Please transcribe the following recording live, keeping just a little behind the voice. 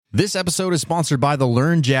This episode is sponsored by the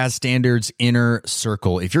Learn Jazz Standards Inner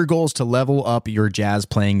Circle. If your goal is to level up your jazz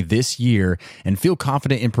playing this year and feel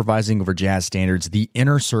confident improvising over jazz standards, the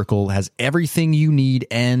Inner Circle has everything you need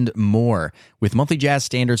and more. With monthly jazz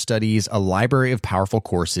standard studies, a library of powerful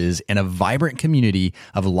courses, and a vibrant community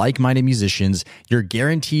of like-minded musicians, you're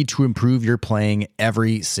guaranteed to improve your playing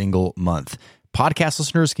every single month. Podcast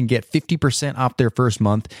listeners can get 50% off their first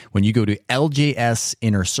month when you go to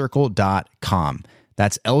ljsinnercircle.com.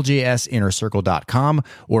 That's ljsinnercircle.com,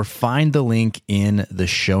 or find the link in the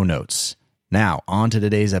show notes. Now, on to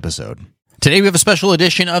today's episode. Today we have a special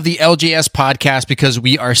edition of the LJS podcast because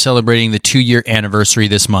we are celebrating the 2-year anniversary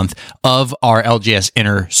this month of our LJS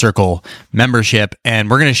Inner Circle membership, and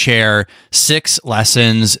we're going to share 6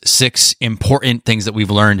 lessons, 6 important things that we've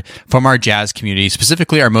learned from our jazz community,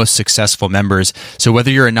 specifically our most successful members. So whether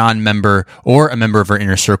you're a non-member or a member of our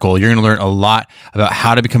Inner Circle, you're going to learn a lot about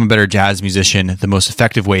how to become a better jazz musician the most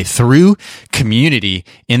effective way through community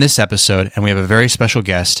in this episode, and we have a very special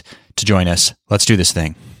guest to join us. Let's do this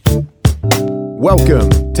thing.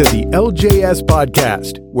 Welcome to the LJS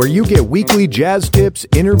Podcast, where you get weekly jazz tips,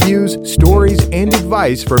 interviews, stories, and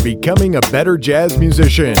advice for becoming a better jazz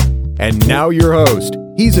musician. And now your host.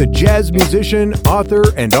 He's a jazz musician, author,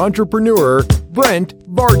 and entrepreneur, Brent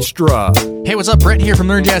Vaartstra. Hey, what's up? Brent here from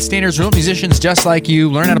Learn Jazz Standards. Real musicians just like you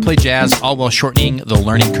learn how to play jazz, all while shortening the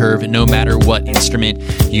learning curve no matter what instrument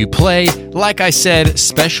you play. Like I said,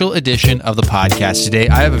 special edition of the podcast today.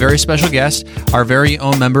 I have a very special guest, our very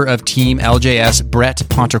own member of Team LJS, Brett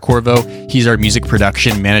Pontecorvo. He's our music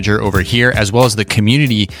production manager over here, as well as the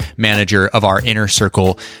community manager of our Inner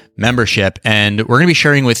Circle membership. And we're going to be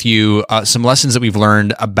sharing with you some lessons that we've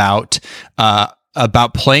learned about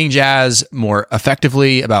playing jazz more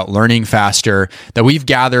effectively, about learning faster, that we've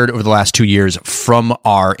gathered over the last 2 years from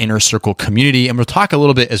our Inner Circle community. And we'll talk a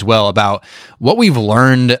little bit as well about what we've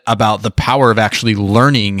learned about the power of actually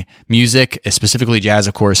learning music, specifically jazz,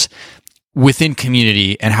 of course, within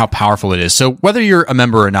community and how powerful it is. So whether you're a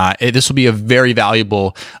member or not, this will be a very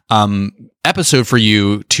valuable episode for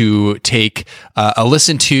you to take a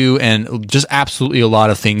listen to, and just absolutely a lot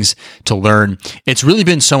of things to learn. It's really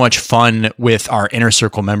been so much fun with our Inner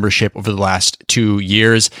Circle membership over the last 2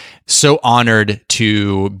 years. So honored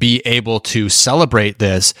to be able to celebrate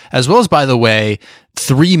this, as well as, by the way,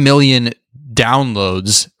 3 million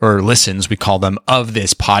downloads or listens, we call them, of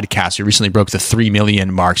this podcast. We recently broke the 3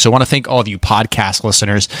 million mark. So I want to thank all of you podcast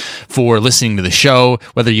listeners for listening to the show,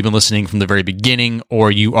 whether you've been listening from the very beginning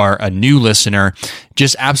or you are a new listener.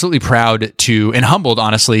 Just absolutely proud to, and humbled,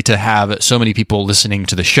 honestly, to have so many people listening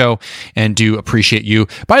to the show, and do appreciate you.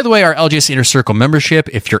 By the way, our LJS Inner Circle membership,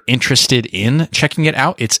 if you're interested in checking it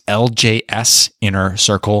out, it's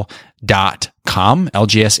ljsinnercircle.com,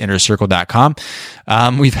 ljsinnercircle.com.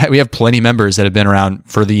 We have plenty of members that have been around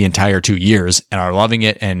for the entire 2 years and are loving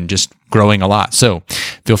it and just growing a lot. So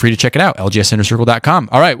feel free to check it out, ljsinnercircle.com.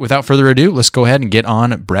 All right, without further ado, let's go ahead and get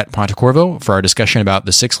on Brett Pontecorvo for our discussion about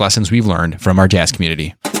the 6 lessons we've learned from our jazz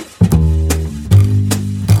community.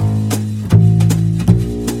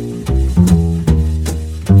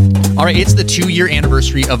 All right, it's the 2-year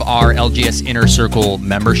anniversary of our LJS Inner Circle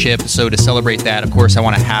membership. So to celebrate that, of course, I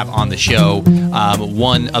want to have on the show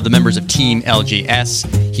one of the members of Team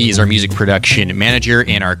LJS. He is our music production manager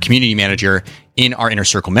and our community manager in our Inner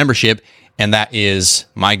Circle membership, and that is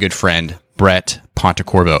my good friend, Brett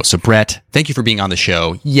Pontecorvo. So Brett, thank you for being on the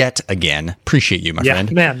show yet again. Appreciate you, my friend.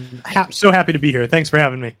 Yeah, man. So happy to be here. Thanks for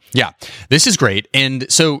having me. Yeah, this is great. And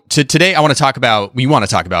so today we want to talk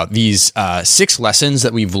about these 6 lessons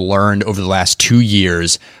that we've learned over the last 2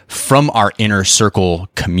 years from our Inner Circle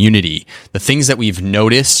community. The things that we've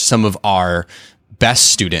noticed, some of our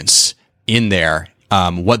best students in there,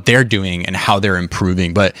 what they're doing and how they're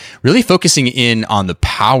improving, but really focusing in on the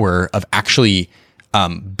power of actually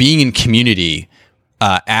being in community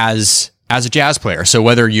as a jazz player. So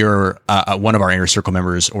whether you're one of our Inner Circle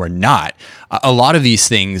members or not, a lot of these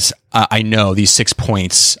things, I know these 6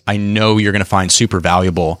 points, I know you're going to find super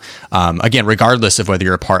valuable. Again, regardless of whether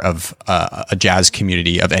you're a part of a jazz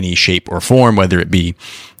community of any shape or form, whether it be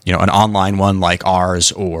an online one like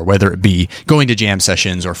ours, or whether it be going to jam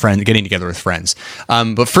sessions or getting together with friends.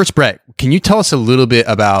 But first, Brett, can you tell us a little bit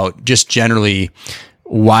about just generally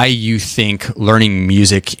why you think learning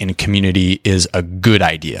music in community is a good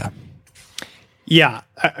idea? Yeah,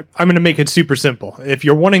 I'm going to make it super simple. If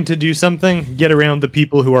you're wanting to do something, get around the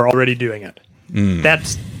people who are already doing it.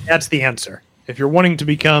 That's the answer. If you're wanting to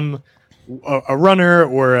become a runner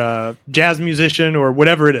or a jazz musician or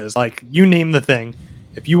whatever it is, like, you name the thing,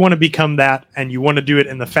 if you want to become that and you want to do it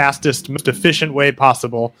in the fastest, most efficient way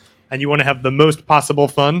possible, and you want to have the most possible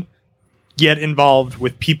fun, get involved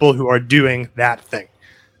with people who are doing that thing.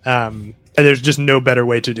 And there's just no better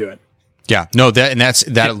way to do it. Yeah, no,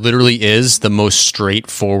 that literally is the most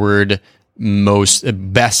straightforward,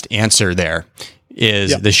 best answer. There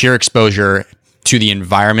is the sheer exposure to the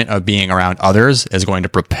environment of being around others is going to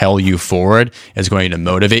propel you forward, is going to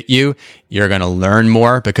motivate you. You're going to learn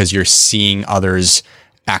more because you're seeing others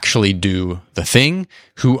actually do the thing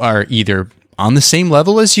who are either on the same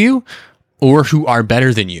level as you or who are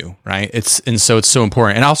better than you, right? So it's so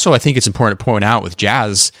important. And also I think it's important to point out with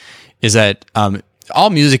jazz is that all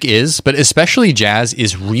music is, but especially jazz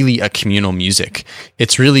is really a communal music.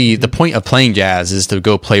 It's really the point of playing jazz is to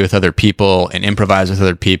go play with other people and improvise with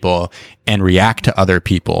other people and react to other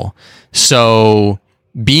people. So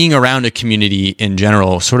being around a community in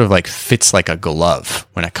general sort of like fits like a glove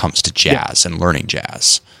when it comes to jazz and learning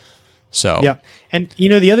jazz. So, yeah. And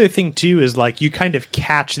the other thing too is like you kind of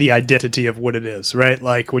catch the identity of what it is, right?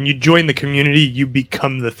 Like when you join the community, you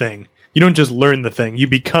become the thing. You don't just learn the thing, you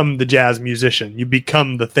become the jazz musician. You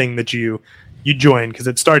become the thing that you join because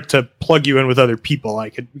it starts to plug you in with other people.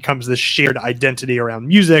 Like it becomes this shared identity around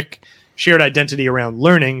music, shared identity around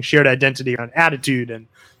learning, shared identity around attitude and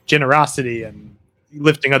generosity and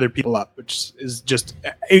lifting other people up, which is just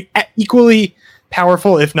equally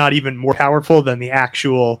powerful, if not even more powerful than the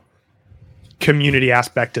actual community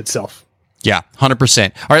aspect itself. Yeah,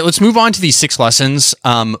 100%. All right, let's move on to these 6 lessons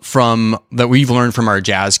from that we've learned from our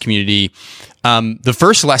jazz community. The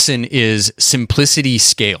first lesson is simplicity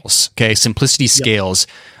scales. Okay, simplicity scales.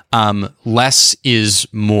 Less is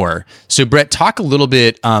more. So, Brett, talk a little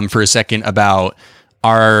bit for a second about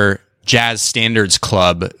our jazz standards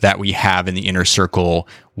club that we have in the inner circle.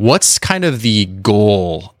 What's kind of the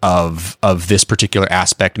goal of this particular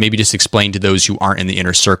aspect? Maybe just explain to those who aren't in the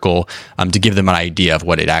inner circle to give them an idea of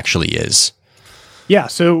what it actually is. Yeah,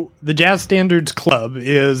 so the Jazz Standards Club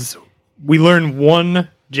is we learn one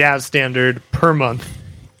jazz standard per month,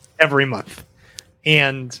 every month.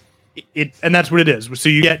 And that's what it is. So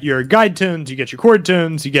you get your guide tones, you get your chord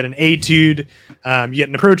tones, you get an etude, you get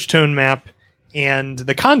an approach tone map. And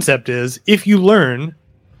the concept is if you learn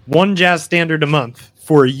one jazz standard a month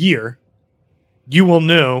for a year, you will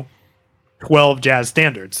know 12 jazz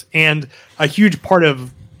standards. And a huge part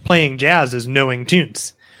of playing jazz is knowing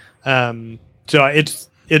tunes. So it's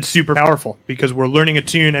super powerful because we're learning a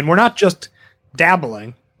tune and we're not just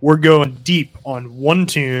dabbling. We're going deep on one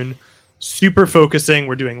tune, super focusing.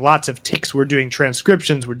 We're doing lots of ticks. We're doing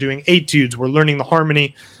transcriptions. We're doing etudes. We're learning the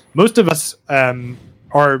harmony. Most of us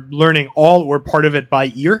are learning all or part of it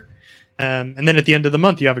by ear. And then at the end of the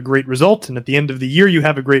month, you have a great result. And at the end of the year, you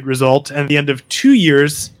have a great result. And at the end of 2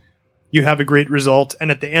 years, you have a great result.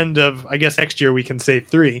 And at the end of, I guess next year, we can say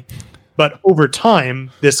 3. But over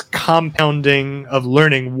time, this compounding of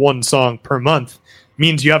learning one song per month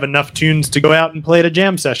means you have enough tunes to go out and play at a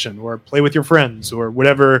jam session or play with your friends or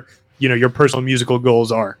whatever, your personal musical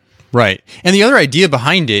goals are. Right. And the other idea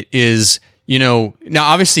behind it is, now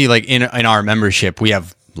obviously like in our membership, we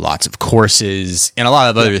have lots of courses and a lot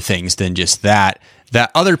of other things than just that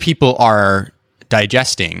other people are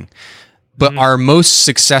digesting. But our most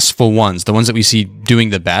successful ones, the ones that we see doing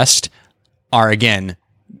the best, are again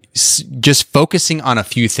just focusing on a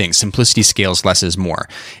few things. Simplicity scales, less is more.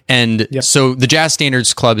 And so the Jazz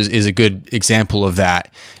Standards Club is a good example of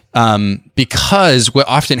that. Because what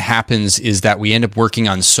often happens is that we end up working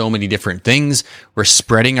on so many different things. We're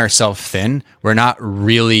spreading ourselves thin. We're not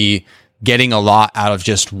really getting a lot out of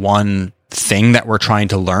just one thing that we're trying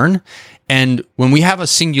to learn. And when we have a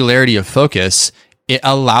singularity of focus, it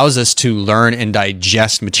allows us to learn and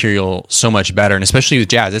digest material so much better. And especially with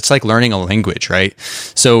jazz, it's like learning a language, right?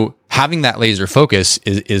 So having that laser focus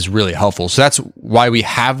is really helpful. So that's why we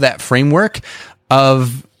have that framework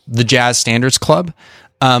of the Jazz Standards Club.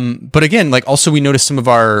 But again, like also we notice some of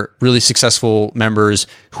our really successful members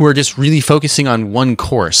who are just really focusing on one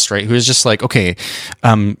course, right? Who is just like, okay,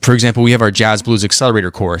 for example, we have our Jazz Blues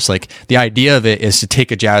Accelerator course. Like the idea of it is to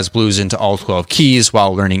take a jazz blues into all 12 keys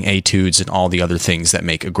while learning etudes and all the other things that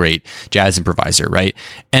make a great jazz improviser, right?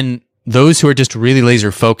 And those who are just really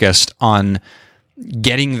laser focused on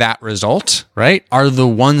getting that result, right, are the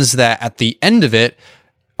ones that at the end of it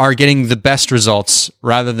are getting the best results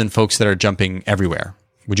rather than folks that are jumping everywhere.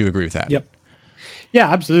 Would you agree with that? Yep. Yeah,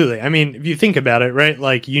 absolutely. I mean, if you think about it, right,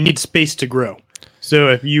 like you need space to grow. So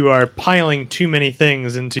if you are piling too many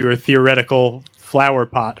things into your theoretical flower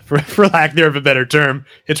pot, for lack thereof a better term,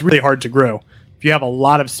 it's really hard to grow. If you have a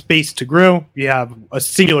lot of space to grow, you have a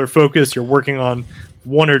singular focus, you're working on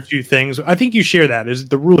one or two things. I think you share that. Is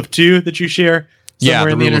it the rule of 2 that you share? Yeah,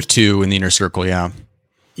 the rule of 2 in the inner circle, yeah.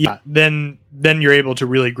 then you're able to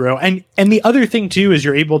really grow. And the other thing too is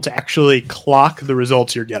you're able to actually clock the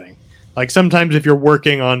results you're getting. Like sometimes if you're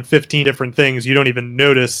working on 15 different things, you don't even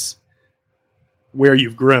notice where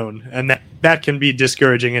you've grown, and that can be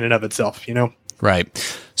discouraging in and of itself,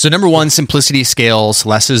 Right. So number one, simplicity scales,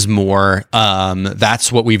 less is more.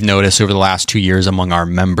 That's what we've noticed over the last 2 years among our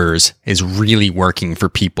members is really working for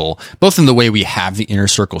people, both in the way we have the inner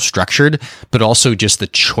circle structured, but also just the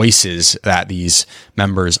choices that these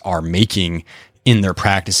members are making in their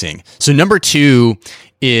practicing. So number two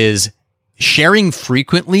is sharing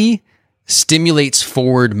frequently stimulates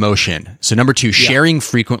forward motion. So number two, sharing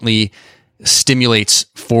frequently stimulates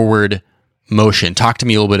forward motion. Talk to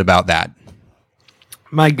me a little bit about that.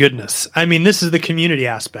 My goodness. I mean, this is the community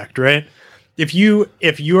aspect, right?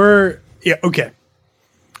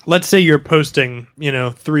 Let's say you're posting,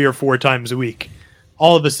 3 or 4 times a week.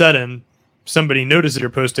 All of a sudden, somebody notices you're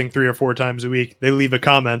posting 3 or 4 times a week. They leave a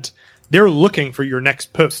comment. They're looking for your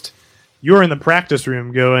next post. You're in the practice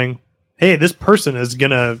room going, hey, this person is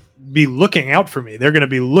going to be looking out for me. They're going to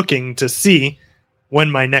be looking to see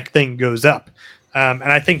when my next thing goes up. And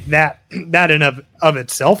I think that in of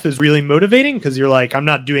itself is really motivating because you're like, I'm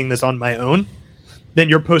not doing this on my own. Then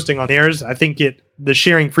you're posting on theirs. I think the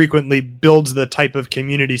sharing frequently builds the type of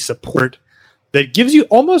community support that gives you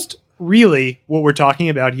almost really what we're talking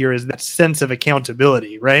about here is that sense of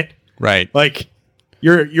accountability, right? Right. Like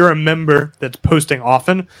you're a member that's posting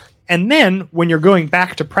often. And then when you're going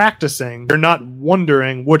back to practicing, you're not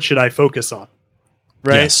wondering what should I focus on,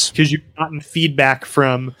 right? Yes. Because you've gotten feedback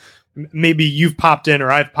from maybe you've popped in or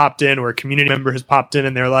I've popped in or a community member has popped in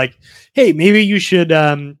and they're like, hey, maybe you should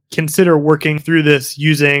consider working through this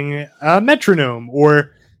using a metronome,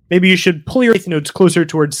 or maybe you should pull your eighth notes closer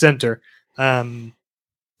towards center. And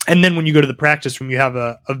then when you go to the practice room, you have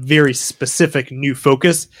a very specific new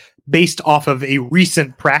focus based off of a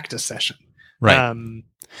recent practice session. Right.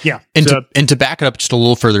 Yeah. And to back it up just a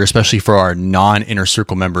little further, especially for our non-inner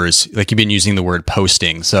circle members, like you've been using the word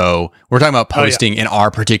posting. So we're talking about posting in our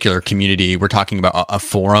particular community. We're talking about a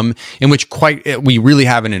forum in which we really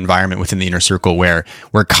have an environment within the inner circle where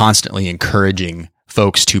we're constantly encouraging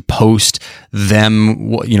folks to post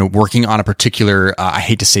them, working on a particular, I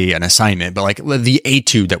hate to say an assignment, but like the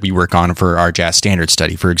etude that we work on for our jazz standard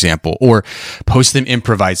study, for example, or post them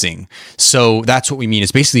improvising. So that's what we mean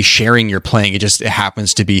is basically sharing your playing. It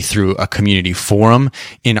happens to be through a community forum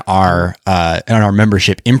in our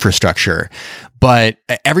membership infrastructure. But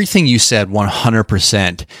everything you said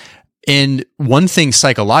 100%. And one thing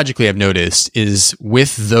psychologically I've noticed is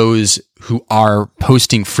with those who are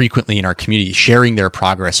posting frequently in our community, sharing their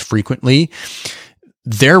progress frequently,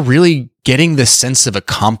 they're really getting this sense of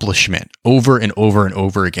accomplishment over and over and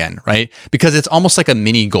over again, right? Because it's almost like a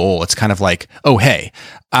mini goal. It's kind of like, oh, hey,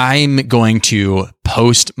 I'm going to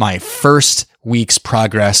post my first week's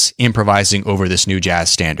progress improvising over this new jazz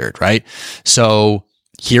standard, right? So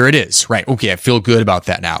here it is, right? Okay, I feel good about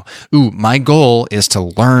that now. Ooh, my goal is to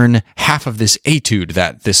learn half of this etude,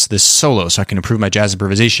 this solo, so I can improve my jazz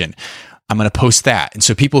improvisation. I'm going to post that. And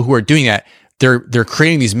so people who are doing that, they're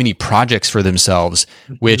creating these mini projects for themselves,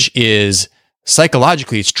 which is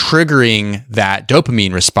psychologically, it's triggering that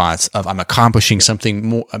dopamine response of I'm accomplishing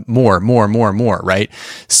something more, right?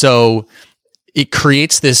 So it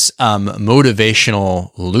creates this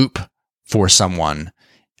motivational loop for someone.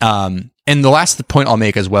 And the last point I'll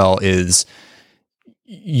make as well is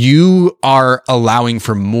you are allowing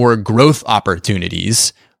for more growth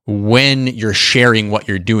opportunities when you're sharing what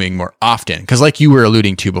you're doing more often. Because like you were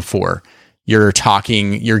alluding to before, you're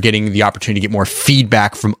getting the opportunity to get more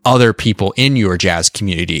feedback from other people in your jazz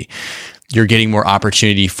community. You're getting more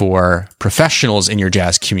opportunity for professionals in your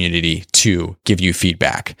jazz community to give you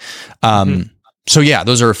feedback. So yeah,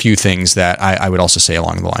 those are a few things that I would also say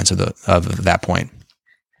along the lines of that point.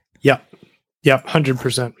 Yep,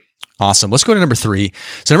 100%. Awesome. Let's go to number 3.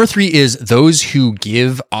 So number 3 is those who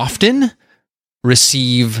give often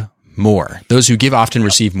receive more. Those who give often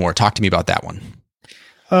receive more. Talk to me about that one.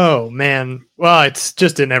 Oh, man. Well, it's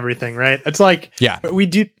just in everything, right? It's like we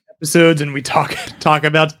do episodes and we talk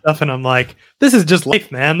about stuff and I'm like, this is just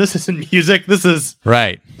life, man. This isn't music. This is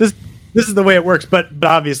right. This is the way it works. But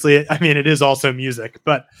obviously, I mean, it is also music.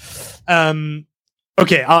 But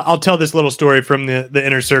okay, I'll tell this little story from the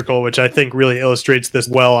inner circle, which I think really illustrates this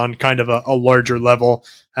well on kind of a larger level.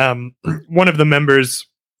 One of the members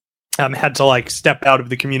had to step out of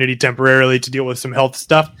the community temporarily to deal with some health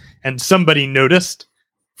stuff, and somebody noticed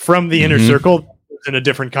from the inner circle in a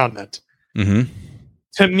different continent.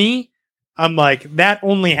 To me, I'm like, that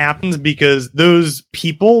only happens because those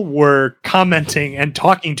people were commenting and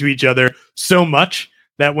talking to each other so much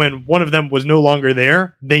that when one of them was no longer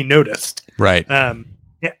there, they noticed. Right.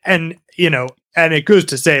 And and it goes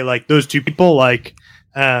to say, like, those two people, like,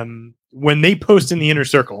 when they post in the inner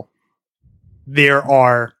circle, there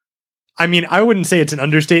are, I mean, I wouldn't say it's an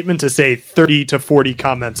understatement to say 30 to 40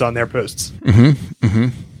 comments on their posts.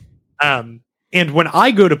 And when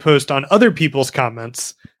I go to post on other people's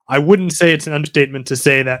comments, I wouldn't say it's an understatement to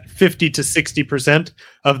say that 50 to 60%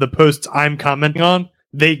 of the posts I'm commenting on,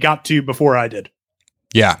 they got to before I did.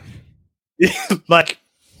 Yeah. Like,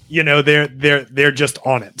 they're just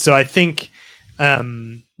on it. So I think,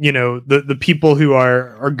 the people who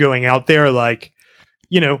are going out there, like,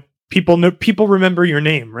 people remember your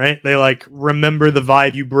name, right? They like remember the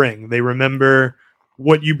vibe you bring. They remember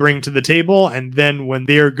what you bring to the table. And then when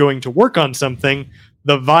they're going to work on something,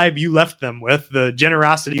 the vibe you left them with, the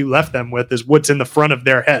generosity you left them with, is what's in the front of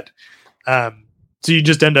their head. So you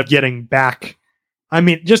just end up getting back, I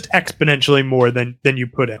mean, just exponentially more than you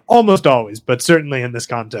put in, almost always, but certainly in this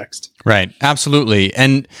context. Right. Absolutely.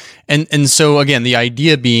 And so again, the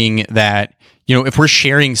idea being that, if we're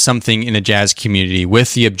sharing something in a jazz community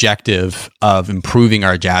with the objective of improving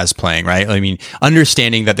our jazz playing, right? I mean,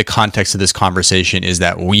 understanding that the context of this conversation is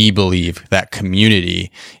that we believe that community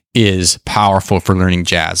is powerful for learning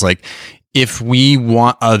jazz. Like, if we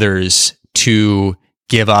want others to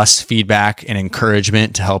give us feedback and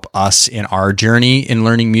encouragement to help us in our journey in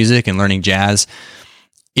learning music and learning jazz,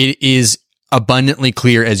 it is abundantly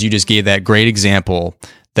clear, as you just gave that great example,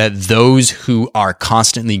 that those who are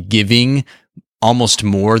constantly giving almost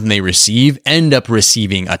more than they receive end up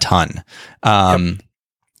receiving a ton. And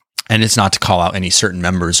it's not to call out any certain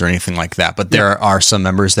members or anything like that, but there are some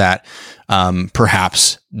members that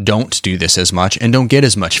perhaps don't do this as much and don't get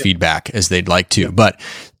as much feedback as they'd like to. But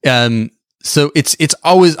so it's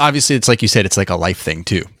always, obviously, it's like you said, it's like a life thing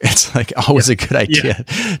too. It's like always a good idea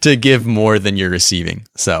to give more than you're receiving.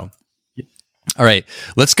 So, all right,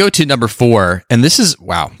 let's go to number 4. And this is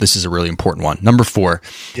a really important one. Number 4,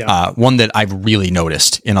 one that I've really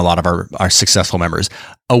noticed in a lot of our successful members,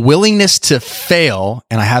 a willingness to fail.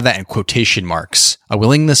 And I have that in quotation marks. A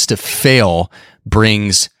willingness to fail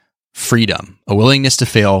brings freedom. A willingness to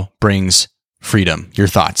fail brings freedom. Your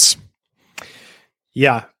thoughts?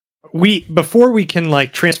 Yeah. Before we can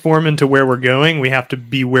like transform into where we're going, we have to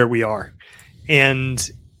be where we are. And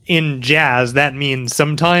in jazz, that means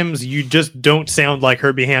sometimes you just don't sound like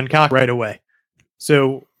Herbie Hancock right away.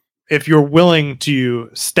 So if you're willing to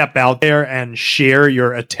step out there and share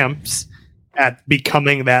your attempts at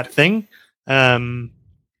becoming that thing,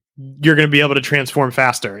 you're going to be able to transform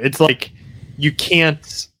faster. It's like you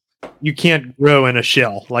can't grow in a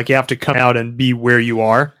shell. Like, you have to come out and be where you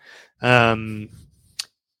are.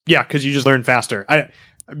 Because you just learn faster.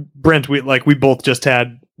 Brent, we both just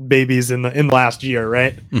had babies in the last year,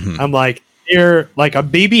 right? Mm-hmm. I'm like, a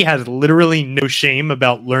baby has literally no shame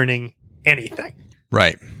about learning anything,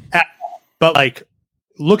 right? But like,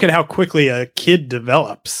 look at how quickly a kid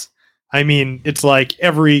develops. I mean, it's like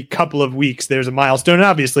every couple of weeks there's a milestone. And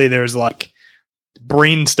obviously, there's like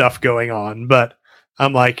brain stuff going on, but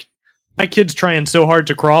I'm like, my kid's trying so hard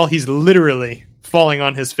to crawl, he's literally falling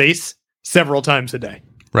on his face several times a day.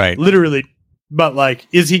 Right. Literally. But like,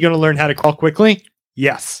 is he going to learn how to crawl quickly?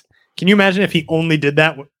 Yes. Can you imagine if he only did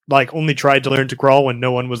that, like only tried to learn to crawl when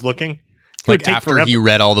no one was looking? Like after he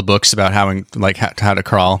read all the books about how to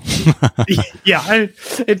crawl.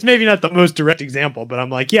 It's maybe not the most direct example, but I'm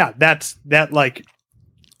like, that like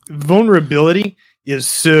vulnerability is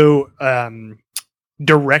so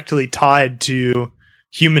directly tied to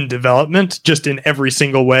human development, just in every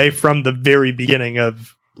single way from the very beginning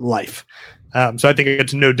of life. So I think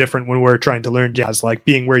it's no different when we're trying to learn jazz. Like,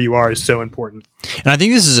 being where you are is so important. And I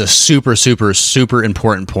think this is a super, super, super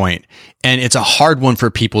important point. And it's a hard one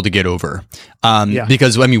for people to get over.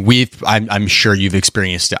 Because, I mean, I'm sure you've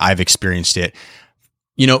experienced it. I've experienced it.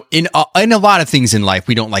 In a lot of things in life,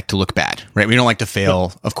 we don't like to look bad, right? We don't like to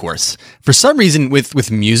fail, of course. For some reason,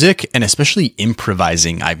 with music, and especially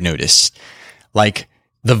improvising, I've noticed, like,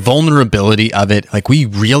 the vulnerability of it, like, we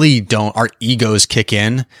really don't, our egos kick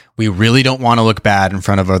in. We really don't want to look bad in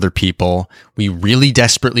front of other people. We really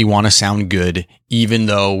desperately want to sound good, even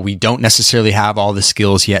though we don't necessarily have all the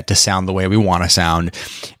skills yet to sound the way we want to sound.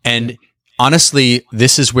 And honestly,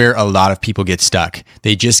 this is where a lot of people get stuck.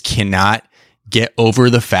 They just cannot get over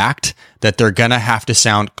the fact that they're going to have to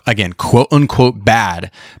sound, again, quote unquote bad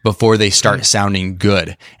before they start sounding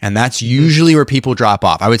good. And that's usually where people drop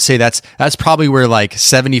off. I would say that's probably where like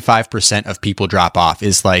 75% of people drop off,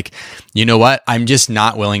 is like, you know what? I'm just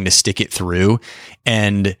not willing to stick it through.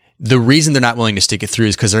 And the reason they're not willing to stick it through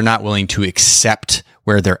is because they're not willing to accept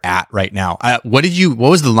where they're at right now. What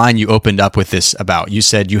was the line you opened up with this about? You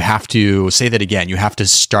said you have to say that again. You have to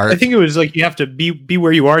start. I think it was like you have to be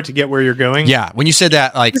where you are to get where you're going. Yeah. When you said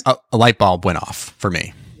that, like a light bulb went off for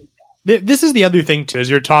me. This is the other thing too, as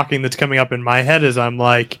you're talking, that's coming up in my head is I'm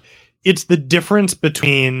like, it's the difference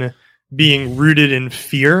between being rooted in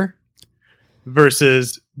fear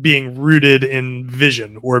versus being rooted in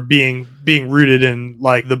vision, or being rooted in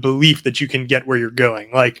like the belief that you can get where you're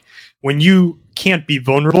going. Like when you can't be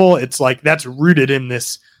vulnerable, it's like that's rooted in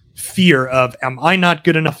this fear of, am I not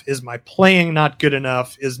good enough? Is my playing not good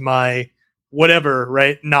enough? Is my whatever,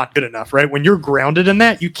 right, not good enough, right? When you're grounded in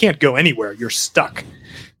that, you can't go anywhere. You're stuck.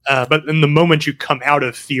 But in the moment you come out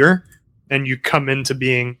of fear and you come into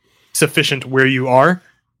being sufficient where you are,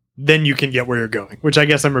 then you can get where you're going, which I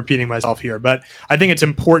guess I'm repeating myself here. But I think it's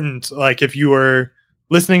important, like if you are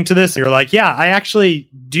listening to this and you're like, yeah, I actually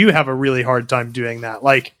do have a really hard time doing that.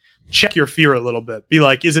 Like check your fear a little bit. Be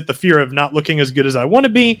like, is it the fear of not looking as good as I want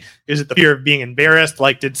to be? Is it the fear of being embarrassed?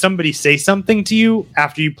 Like, did somebody say something to you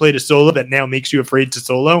after you played a solo that now makes you afraid to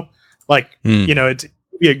solo? Like, you know, it'd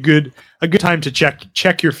be a good time to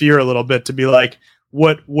check your fear a little bit, to be like,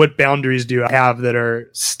 what boundaries do I have that are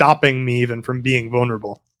stopping me even from being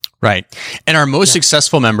vulnerable? Right. And our most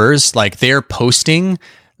successful members, like they're posting,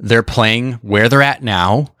 they're playing where they're at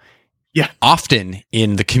now. Yeah. Often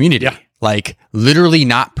in the community. Yeah. Like literally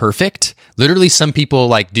not perfect. Literally some people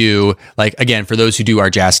like do, like, again, for those who do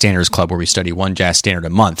our Jazz Standards Club where we study one jazz standard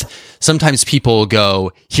a month, sometimes people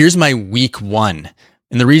go, here's my week 1.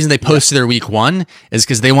 And the reason they post their week 1 is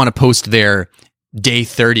because they want to post their day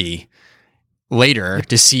 30 later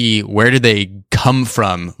to see where did they come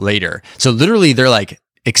from later. So literally they're like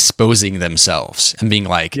exposing themselves and being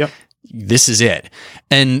like, this is it.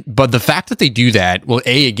 But the fact that they do that, well,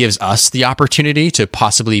 it gives us the opportunity to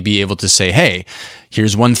possibly be able to say, hey,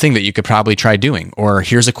 here's one thing that you could probably try doing, or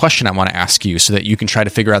here's a question I want to ask you so that you can try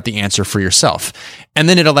to figure out the answer for yourself. And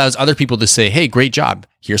then it allows other people to say, hey, great job.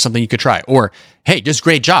 Here's something you could try. Or, hey, just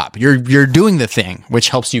great job. You're doing the thing, which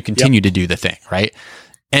helps you continue to do the thing, right?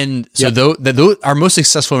 And so though our most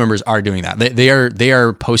successful members are doing that. They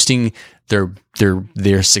are posting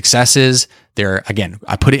their successes, their, again,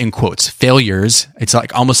 I put it in quotes, failures. It's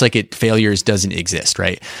like almost like failures doesn't exist,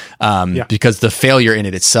 right? Because the failure in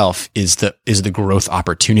it itself is the growth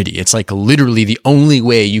opportunity. It's like literally the only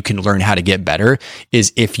way you can learn how to get better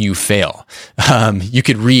is if you fail. You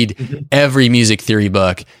could read every music theory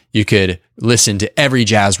book, you could listen to every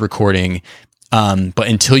jazz recording, but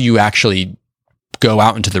until you actually go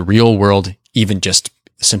out into the real world, even just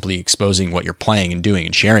simply exposing what you're playing and doing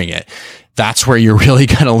and sharing it, that's where you're really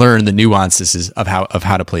going to learn the nuances of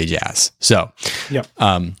how to play jazz. So,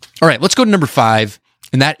 all right, let's go to number 5,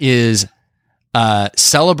 and that is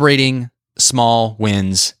celebrating small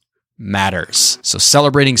wins matters. So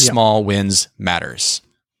celebrating small wins matters.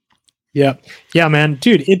 Yeah, man,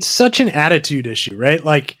 dude, it's such an attitude issue, right?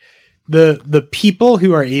 Like the people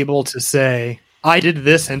who are able to say, I did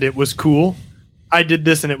this and it was cool. I did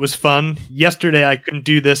this and it was fun. Yesterday I couldn't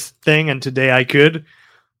do this thing and today I could.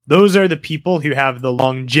 Those are the people who have the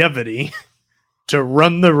longevity to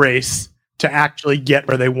run the race to actually get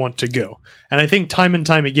where they want to go. And I think time and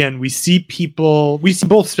time again, we see both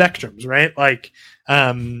spectrums, right? Like,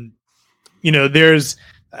 you know,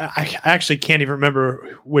 I actually can't even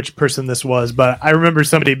remember which person this was, but I remember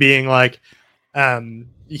somebody being like,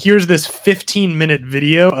 here's this 15-minute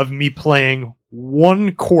video of me playing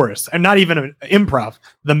one chorus, and not even an improv,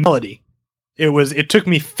 the melody. It took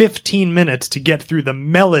me 15 minutes to get through the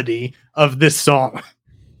melody of this song.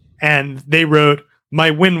 And they wrote, my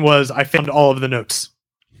win was I found all of the notes.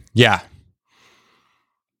 Yeah.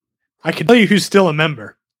 I can tell you who's still a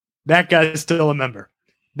member. That guy's still a member.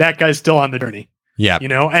 That guy's still on the journey. Yeah. You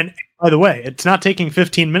know, and by the way, it's not taking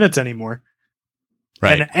 15 minutes anymore.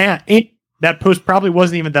 Right. And that post probably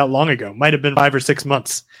wasn't even that long ago. Might have been 5 or 6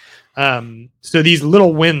 months. So these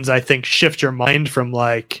little wins, I think, shift your mind from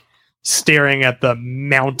like staring at the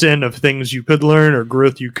mountain of things you could learn or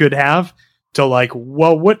growth you could have to like,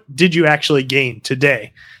 well, what did you actually gain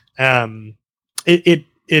today?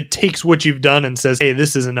 It takes what you've done and says, hey,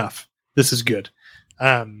 this is enough. This is good.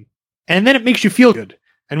 And then it makes you feel good.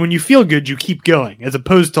 And when you feel good, you keep going, as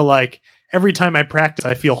opposed to like, every time I practice,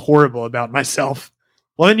 I feel horrible about myself.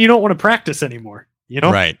 Well, then you don't want to practice anymore, you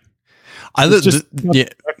know? Right.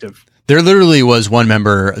 There literally was one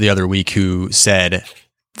member the other week who said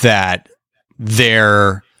that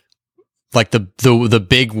their, like the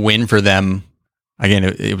big win for them, again,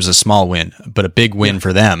 it was a small win, but a big win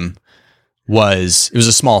for them it was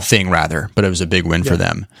a small thing rather, but it was a big win for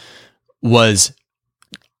them, was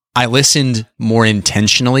I listened more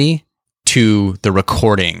intentionally to the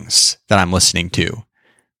recordings that I'm listening to.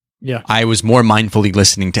 Yeah. I was more mindfully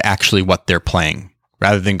listening to actually what they're playing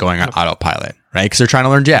rather than going on autopilot, right? Because they're trying to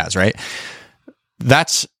learn jazz, right?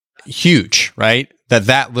 That's huge, right?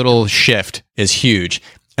 That little shift is huge.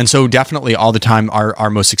 And so definitely all the time, our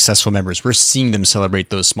most successful members, we're seeing them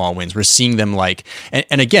celebrate those small wins. We're seeing them like,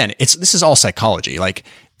 and again, this is all psychology. Like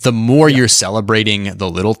the more you're celebrating the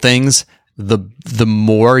little things, the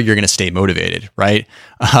more you're going to stay motivated, right?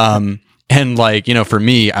 And like, for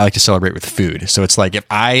me, I like to celebrate with food. So it's like, if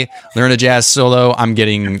I learn a jazz solo, I'm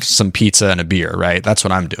getting some pizza and a beer, right? That's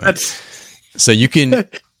what I'm doing. So you can...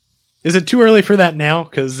 Is it too early for that now?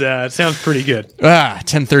 Because it sounds pretty good.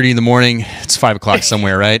 10:30 in the morning. It's 5 o'clock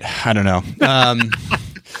somewhere, right? I don't know.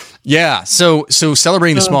 Yeah. So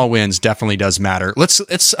celebrating the small wins definitely does matter. Let's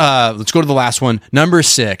go to the last one. Number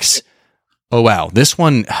 6. Oh wow, this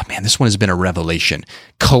one has been a revelation.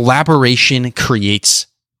 Collaboration creates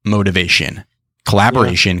motivation.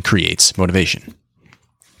 Collaboration creates motivation.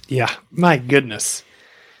 Yeah. My goodness.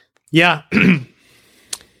 Yeah.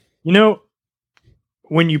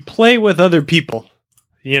 When you play with other people,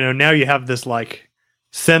 now you have this like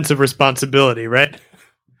sense of responsibility, right?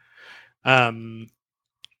 But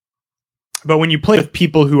when you play with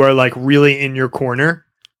people who are like really in your corner,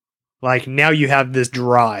 like now you have this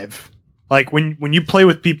drive. Like when you play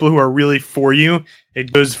with people who are really for you,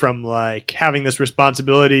 it goes from like having this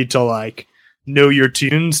responsibility to like know your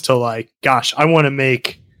tunes to like, gosh, I want to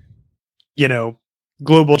make,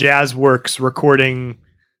 Global Jazz Works recording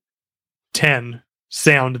 10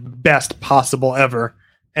 sound best possible ever,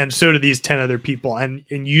 and so do these 10 other people, and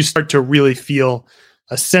you start to really feel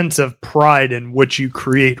a sense of pride in what you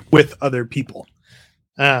create with other people.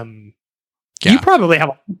 You probably have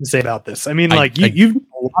a lot to say about this. I mean, you've done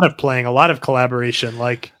a lot of playing, a lot of collaboration.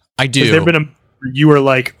 Like, I do. Has there been you were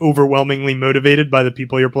like overwhelmingly motivated by the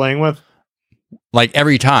people you're playing with? Like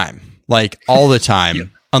every time, like all the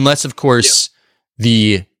time, unless of course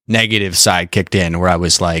the negative side kicked in where I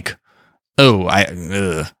was like, oh,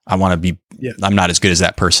 I want to be, I'm not as good as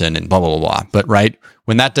that person and blah, blah, blah, blah. But right,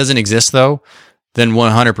 when that doesn't exist though, then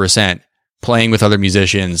 100% playing with other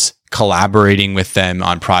musicians, collaborating with them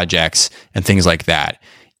on projects and things like that.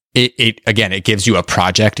 It gives you a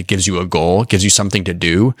project, it gives you a goal, it gives you something to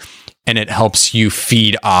do, and it helps you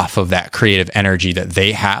feed off of that creative energy that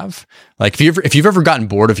they have. Like if you've ever gotten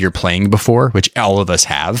bored of your playing before, which all of us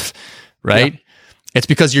have, right? Yeah. It's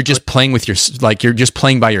because you're just playing with you're just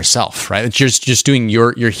playing by yourself, right? It's just doing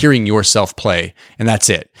you're hearing yourself play, and that's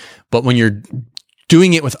it. But when you're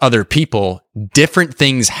doing it with other people, different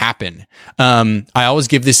things happen. I always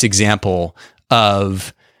give this example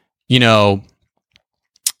of,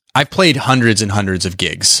 I've played hundreds and hundreds of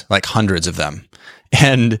gigs, like hundreds of them.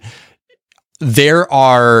 And there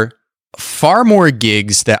are far more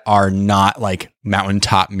gigs that are not like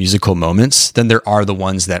mountaintop musical moments than there are the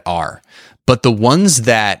ones that are. But the ones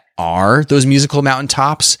that are those musical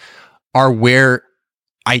mountaintops are where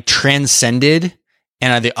I transcended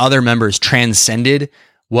and the other members transcended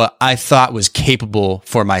what I thought was capable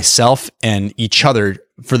for myself and each other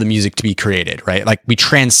for the music to be created, right? Like we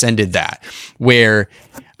transcended that where,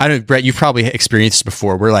 I don't know, Brett, you've probably experienced this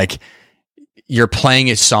before where like you're playing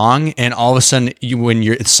a song and all of a sudden when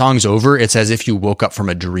the song's over, it's as if you woke up from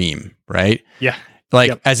a dream, right? Yeah.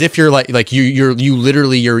 Like as if you're like you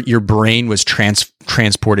literally your brain was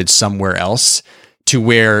transported somewhere else to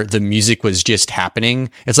where the music was just happening.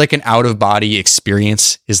 It's like an out of body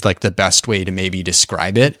experience is like the best way to maybe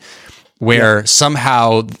describe it, where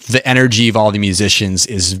somehow the energy of all the musicians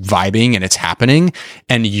is vibing and it's happening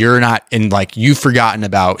and you're not you've forgotten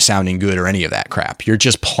about sounding good or any of that crap. You're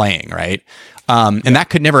just playing, right? And that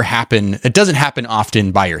could never happen. It doesn't happen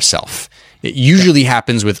often by yourself. It usually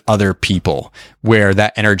happens with other people where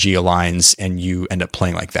that energy aligns and you end up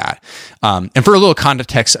playing like that. And for a little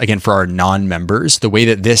context, again, for our non-members, the way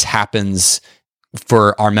that this happens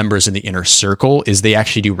for our members in the inner circle is they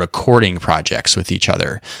actually do recording projects with each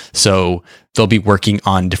other. So they'll be working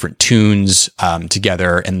on different tunes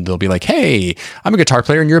together and they'll be like, hey, I'm a guitar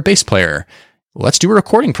player and you're a bass player. Let's do a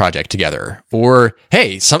recording project together. Or,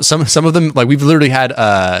 hey, some of them, like we've literally had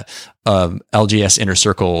LJS Inner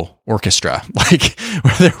Circle Orchestra, like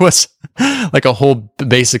where there was like a whole,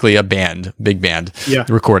 basically a band, big band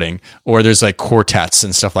recording, or there's like quartets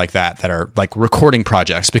and stuff like that are like recording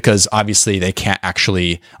projects because obviously they can't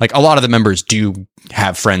actually, like a lot of the members do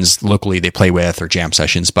have friends locally they play with or jam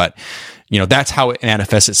sessions, but that's how it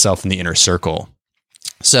manifests itself in the inner circle.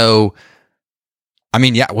 So, I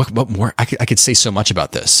mean, yeah, what more? I could say so much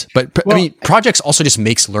about this, but I mean, projects also just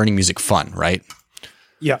makes learning music fun, right?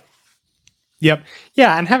 Yeah. Yep.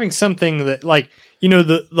 Yeah. And having something that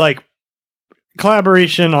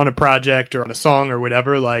collaboration on a project or on a song or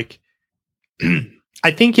whatever, like,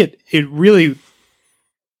 I think it really,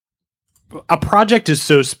 a project is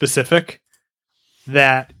so specific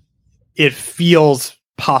that it feels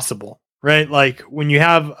possible, right? Like when you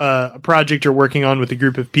have a project you're working on with a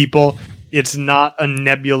group of people, it's not a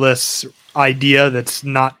nebulous idea that's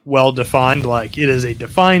not well defined. Like it is a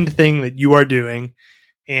defined thing that you are doing.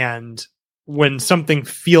 And when something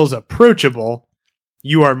feels approachable,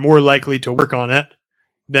 you are more likely to work on it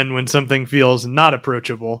than when something feels not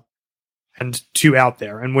approachable and too out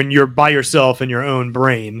there. And when you're by yourself in your own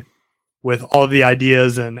brain with all of the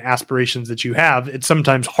ideas and aspirations that you have, it's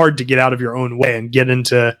sometimes hard to get out of your own way and get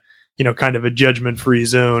into, kind of a judgment-free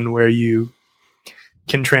zone where you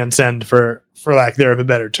can transcend, for lack there of a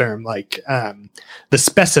better term. Like the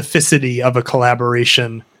specificity of a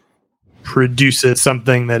collaboration produces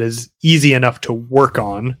something that is easy enough to work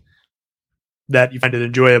on that you find it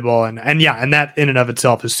enjoyable. And that in and of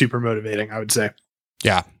itself is super motivating, I would say.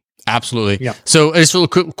 Yeah. Absolutely. Yeah. So just a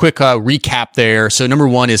quick recap there. So number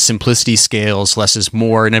 1 is simplicity scales, less is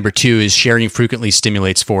more. Number 2 is sharing frequently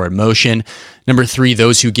stimulates forward motion. Number 3,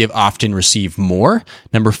 those who give often receive more.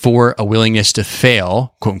 Number 4, a willingness to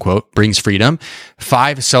fail, quote unquote, brings freedom.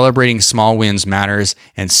 5, celebrating small wins matters.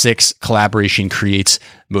 And 6, collaboration creates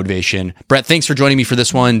motivation. Brett, thanks for joining me for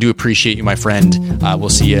this one. Do appreciate you, my friend. We'll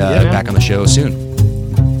see you back on the show soon.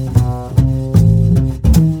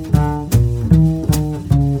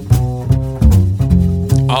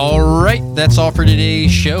 All right, that's all for today's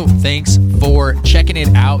show. Thanks for checking it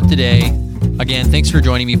out today. Again, thanks for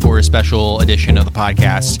joining me for a special edition of the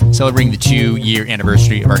podcast celebrating the 2-year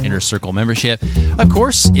anniversary of our Inner Circle membership. Of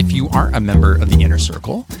course, if you aren't a member of the Inner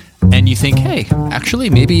Circle and you think, hey, actually,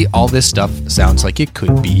 maybe all this stuff sounds like it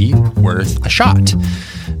could be worth a shot,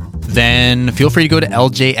 then feel free to go to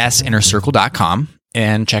ljsinnercircle.com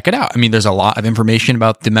and check it out. I mean, there's a lot of information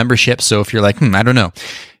about the membership. So if you're like, I don't know,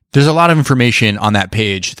 there's a lot of information on that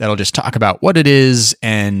page that'll just talk about what it is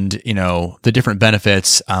and, the different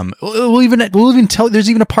benefits. We'll even tell, there's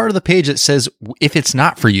even a part of the page that says if it's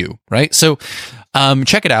not for you, right? So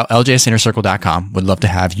check it out, ljsinnercircle.com. Would love to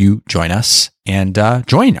have you join us and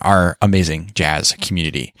join our amazing jazz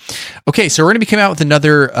community. Okay, so we're going to be coming out with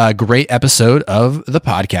another great episode of the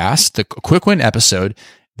podcast, the Quick Win episode,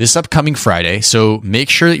 this upcoming Friday. So make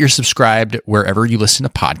sure that you're subscribed wherever you listen to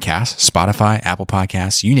podcasts, Spotify, Apple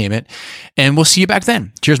Podcasts, you name it. And we'll see you back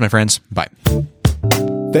then. Cheers, my friends. Bye.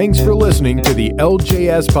 Thanks for listening to the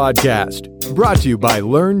LJS Podcast, brought to you by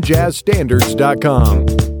LearnJazzStandards.com.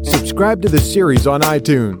 Subscribe to the series on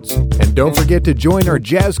iTunes. And don't forget to join our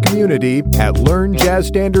jazz community at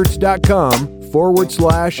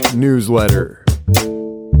LearnJazzStandards.com/newsletter.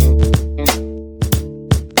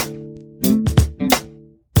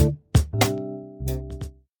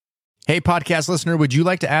 Hey, podcast listener, would you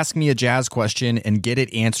like to ask me a jazz question and get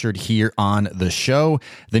it answered here on the show?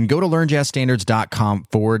 Then go to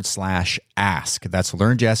LearnJazzStandards.com/ask. That's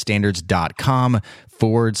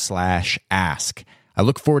LearnJazzStandards.com/ask. I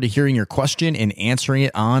look forward to hearing your question and answering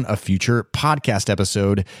it on a future podcast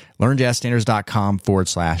episode.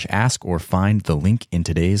 LearnJazzStandards.com/ask or find the link in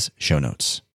today's show notes.